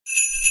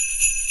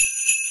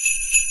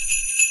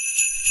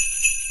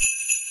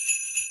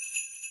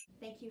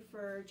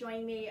for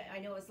joining me. I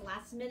know it was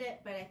last minute,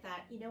 but I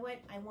thought, you know what,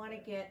 I want to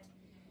get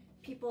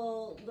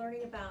people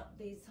learning about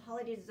these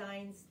holiday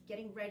designs,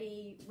 getting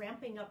ready,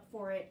 ramping up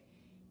for it,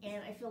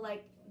 and I feel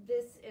like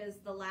this is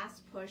the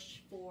last push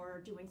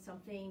for doing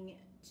something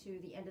to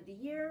the end of the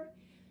year.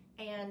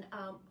 And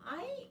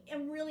I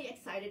am really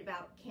excited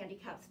about candy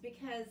cups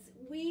because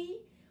we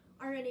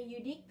are in a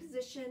unique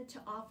position to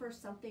offer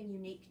something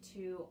unique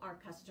to our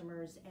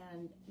customers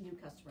and new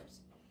customers.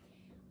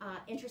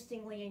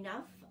 Interestingly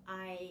enough,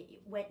 I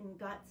went and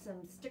got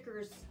some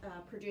stickers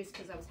produced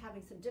because I was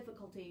having some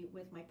difficulty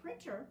with my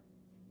printer.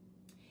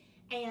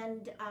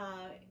 And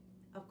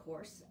of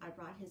course, I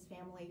brought his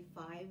family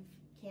 5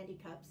 candy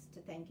cups to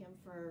thank him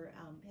for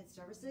his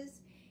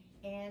services.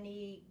 And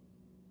he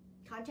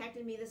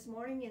contacted me this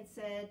morning and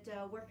said,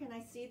 where can I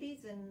see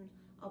these? And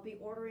I'll be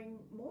ordering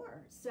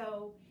more.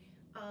 So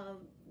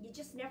you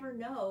just never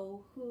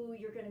know who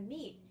you're going to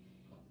meet.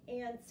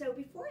 And so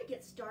before I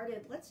get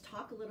started, let's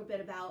talk a little bit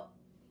about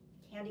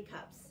candy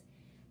cups.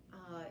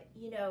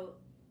 You know,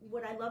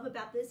 what I love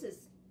about this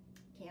is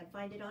can't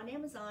find it on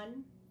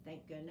Amazon,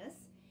 thank goodness.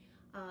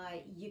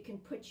 You can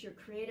put your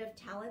creative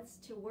talents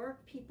to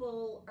work.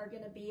 People are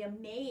going to be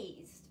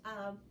amazed.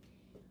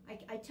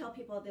 I tell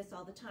people this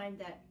all the time,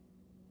 that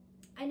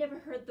I never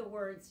heard the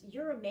words,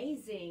 "You're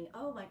amazing."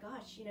 Oh my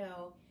gosh, you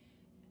know,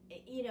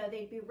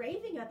 they'd be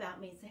raving about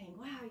me saying,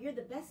 "Wow, you're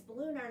the best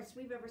balloon artist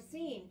we've ever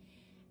seen."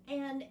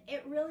 And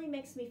it really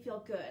makes me feel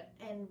good.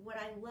 And what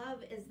I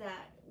love is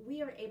that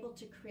we are able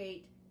to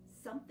create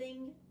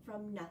something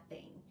from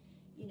nothing.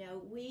 You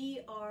know,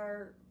 we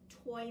are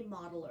toy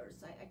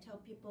modelers. I tell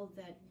people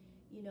that,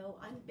 you know,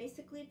 I'm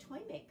basically a toy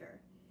maker.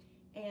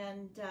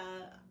 And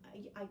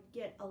I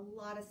get a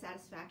lot of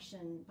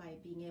satisfaction by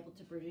being able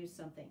to produce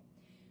something.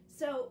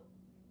 So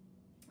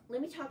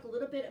let me talk a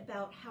little bit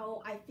about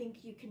how I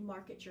think you can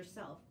market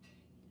yourself.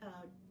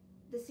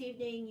 This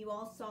evening you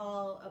all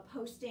saw a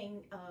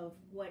posting of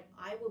what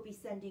I will be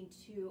sending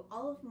to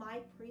all of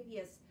my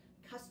previous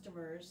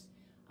customers,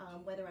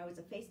 whether I was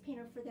a face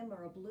painter for them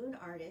or a balloon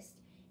artist.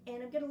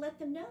 And I'm going to let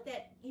them know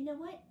that, you know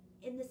what,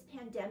 in this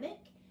pandemic,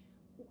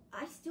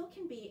 I still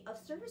can be of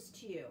service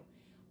to you.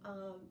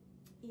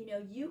 You know,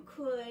 you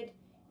could,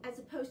 as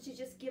opposed to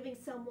just giving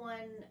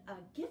someone a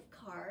gift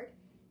card,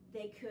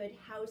 they could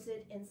house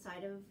it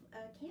inside of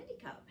a candy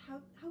cup.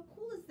 How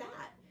cool is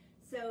that?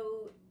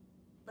 So,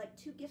 like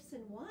 2 gifts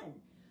in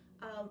one.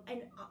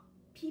 And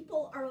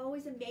people are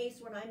always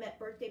amazed when I'm at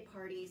birthday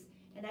parties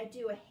and I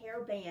do a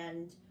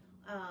hairband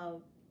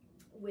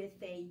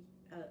with a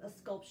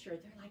sculpture.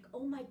 They're like,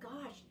 "Oh my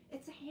gosh,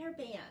 it's a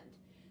hairband."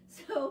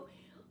 So,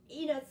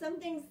 you know, some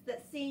things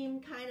that seem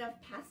kind of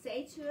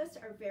passé to us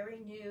are very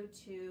new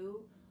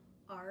to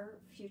our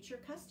future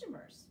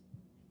customers.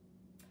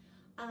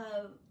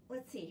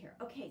 Let's see here.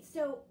 Okay,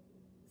 so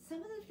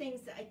some of the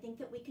things that I think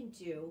that we can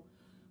do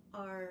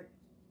are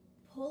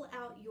pull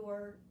out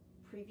your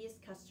previous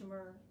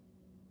customer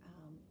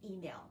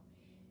email.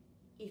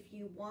 If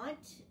you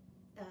want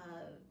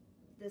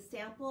the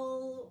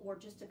sample or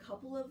just a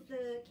couple of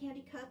the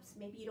candy cups,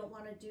 maybe you don't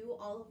want to do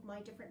all of my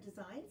different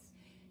designs,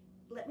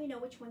 let me know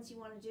which ones you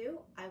want to do.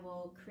 I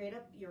will create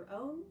up your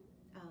own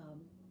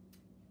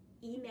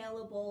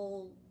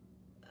emailable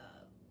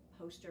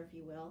poster, if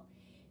you will,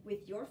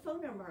 with your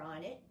phone number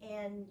on it,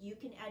 and you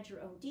can add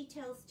your own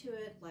details to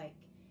it, like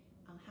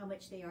how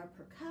much they are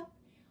per cup.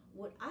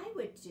 What I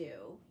would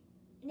do,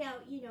 now,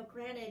 you know,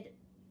 granted,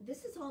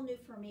 this is all new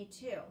for me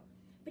too,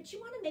 but you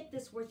want to make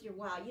this worth your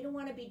while. You don't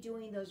want to be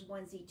doing those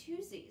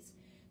onesie-twosies.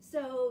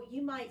 So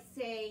you might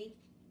say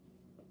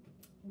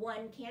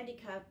one candy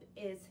cup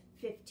is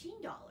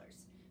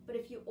 $15, but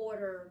if you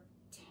order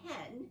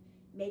 10,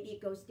 maybe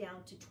it goes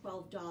down to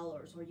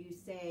 $12, or you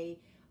say,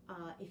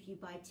 if you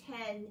buy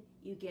 10,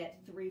 you get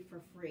 3 for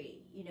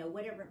free, you know,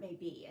 whatever it may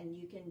be. And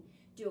you can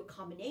do a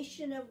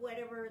combination of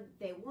whatever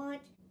they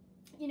want,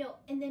 you know,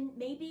 and then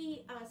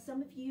maybe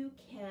some of you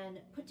can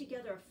put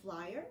together a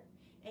flyer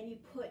and you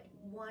put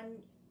one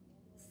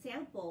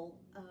sample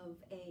of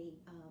a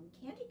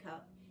candy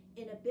cup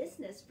in a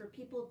business for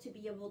people to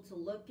be able to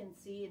look and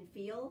see and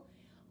feel,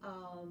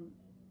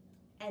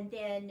 and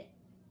then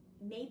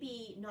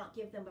maybe not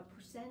give them a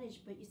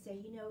percentage, but you say,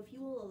 you know, if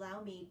you will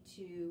allow me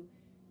to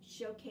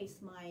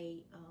showcase my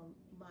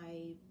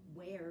my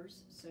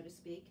wares, so to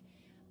speak,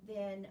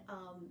 then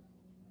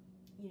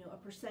you know, a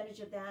percentage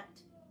of that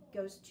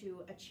goes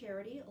to a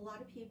charity. A lot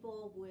of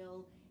people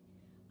will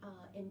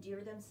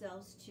endear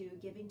themselves to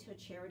giving to a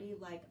charity,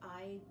 like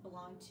I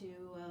belong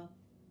to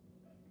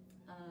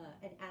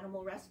an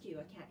animal rescue,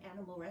 a cat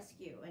animal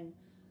rescue, and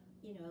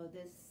you know,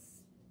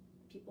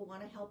 people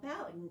want to help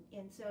out,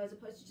 and so as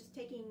opposed to just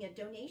taking a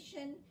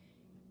donation,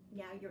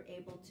 now you're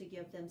able to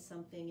give them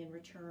something in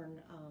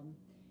return.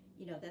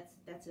 You know,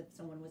 that's if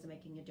someone was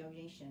making a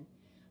donation.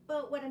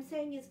 But what I'm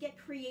saying is get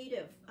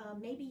creative.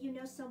 Maybe you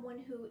know someone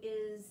who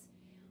is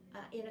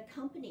in a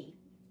company,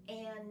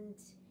 and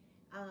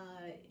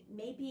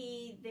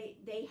maybe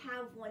they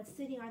have one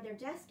sitting on their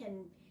desk,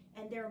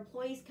 and their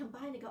employees come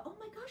by and they go, "Oh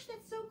my gosh,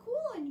 that's so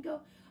cool," and you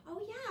go,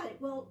 "Oh yeah,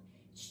 well,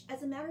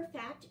 As a matter of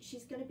fact,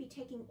 she's going to be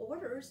taking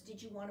orders.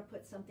 Did you want to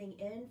put something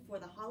in for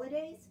the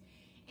holidays?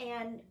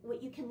 And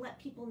what you can let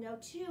people know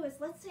too is,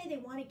 let's say they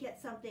want to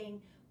get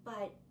something,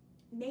 but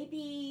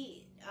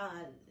maybe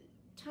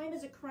time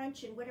is a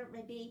crunch and whatever it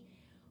may be.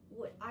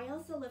 What I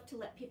also love to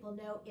let people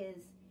know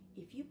is,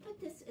 if you put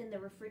this in the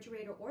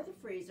refrigerator or the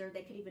freezer,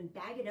 they could even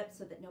bag it up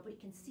so that nobody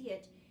can see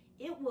it.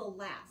 It will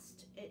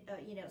last,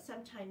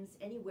 sometimes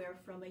anywhere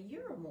from a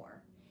year or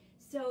more.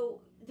 So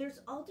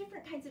there's all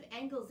different kinds of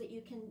angles that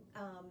you can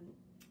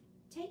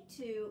take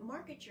to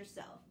market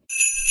yourself.